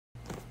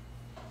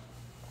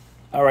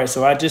All right,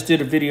 so I just did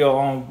a video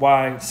on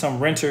why some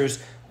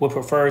renters would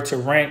prefer to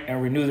rent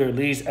and renew their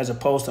lease as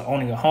opposed to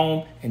owning a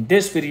home. In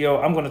this video,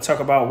 I'm going to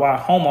talk about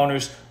why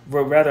homeowners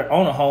would rather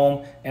own a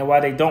home and why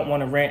they don't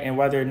want to rent and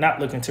why they're not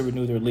looking to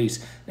renew their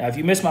lease. Now, if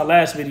you missed my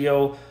last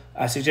video,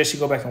 I suggest you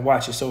go back and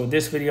watch it. So in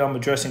this video, I'm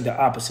addressing the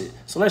opposite.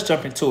 So let's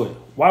jump into it.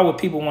 Why would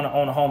people want to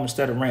own a home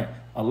instead of rent?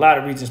 A lot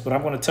of reasons, but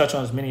I'm going to touch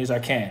on as many as I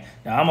can.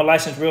 Now, I'm a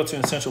licensed realtor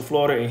in Central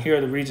Florida, and here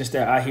are the reasons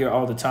that I hear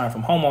all the time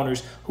from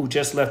homeowners who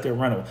just left their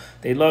rental.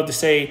 They love to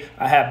say,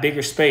 I have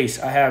bigger space.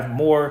 I have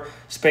more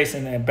space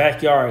in the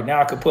backyard.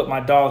 Now I could put my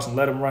dogs and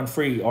let them run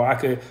free, or I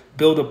could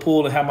build a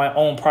pool and have my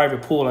own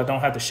private pool. I don't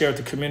have to share with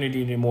the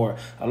community anymore.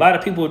 A lot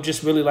of people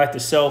just really like the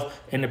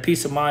self and the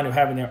peace of mind of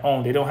having their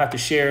own. They don't have to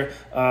share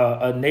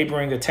a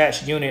neighboring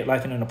attached unit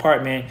like in an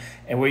apartment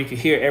and where you can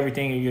hear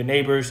everything in your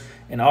neighbors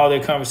and all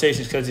their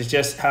conversations, because it's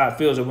just how it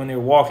feels. That when they're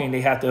walking,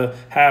 they have to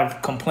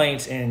have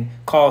complaints and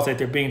calls that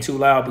they're being too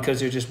loud because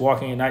they're just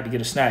walking at night to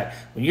get a snack.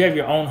 When you have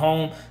your own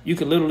home, you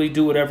can literally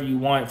do whatever you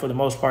want for the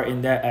most part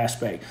in that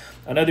aspect.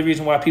 Another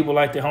reason why people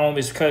like their home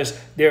is because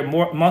their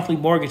monthly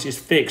mortgage is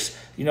fixed.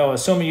 You know,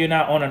 assuming you're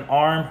not on an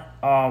ARM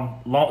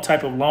loan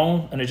type of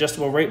loan, an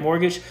adjustable rate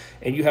mortgage,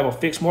 and you have a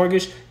fixed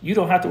mortgage, you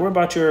don't have to worry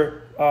about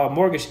your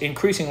mortgage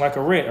increasing like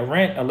a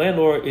rent. A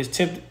landlord is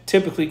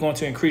typically going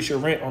to increase your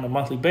rent on a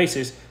monthly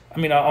basis.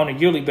 On a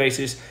yearly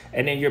basis,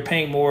 and then you're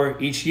paying more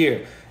each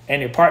year.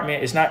 And the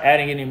apartment is not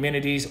adding any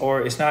amenities,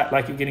 or it's not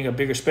like you're getting a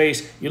bigger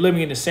space. You're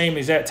living in the same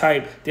exact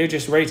type. They're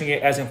just raising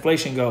it as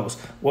inflation goes.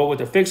 Well,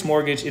 with a fixed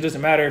mortgage, it doesn't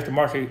matter if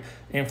the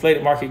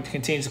inflated market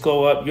continues to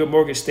go up. Your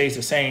mortgage stays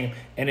the same,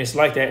 and it's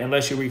like that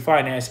unless you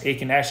refinance. It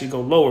can actually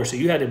go lower. So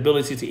you have the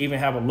ability to even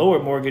have a lower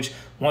mortgage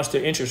once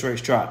the interest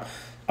rates drop.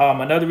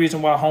 Another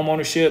reason why home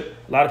ownership,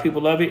 a lot of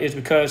people love it, is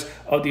because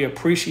of the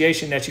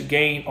appreciation that you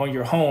gain on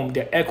your home,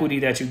 the equity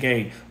that you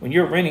gain. When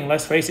you're renting,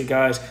 let's face it,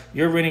 guys,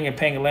 you're renting and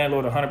paying a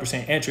landlord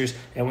 100% interest.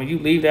 And when you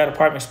leave that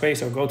apartment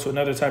space or go to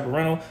another type of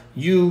rental,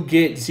 you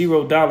get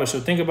 $0. So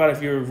think about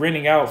if you're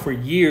renting out for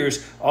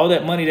years, all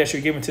that money that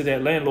you're giving to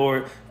that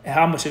landlord,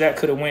 how much of that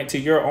could have went to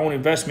your own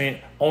investment,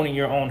 owning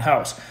your own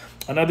house.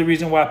 Another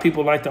reason why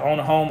people like to own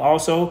a home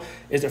also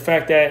is the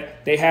fact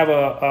that they have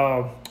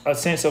a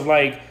sense of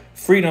like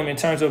freedom in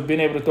terms of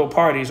being able to throw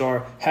parties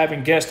or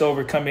having guests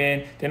over come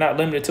in. They're not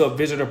limited to a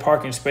visitor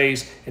parking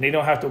space, and they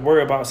don't have to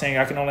worry about saying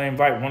I can only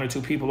invite 1 or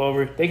 2 people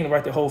over. They can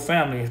invite the whole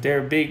family. If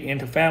they're big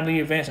into family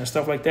events and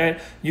stuff like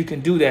that, you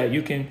can do that.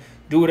 You can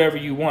do whatever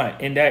you want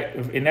in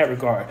that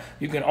regard.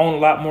 You can own a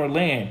lot more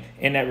land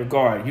in that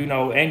regard,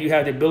 and you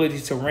have the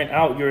ability to rent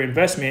out your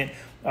investment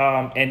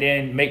and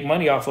then make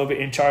money off of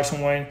it and charge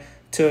someone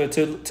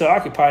to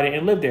occupy it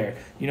and live there.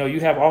 You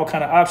have all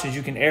kind of options.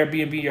 You can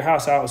Airbnb your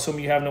house out,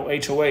 assuming you have no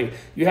HOA.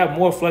 You have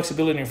more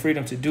flexibility and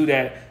freedom to do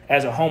that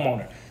as a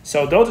homeowner.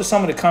 So those are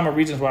some of the common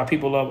reasons why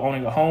people love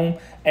owning a home,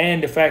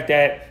 and the fact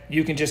that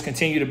you can just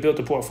continue to build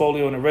the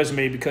portfolio and the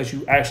resume because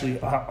you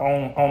actually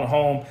own a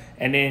home,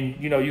 and then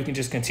you can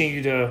just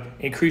continue to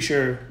increase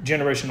your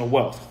generational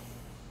wealth.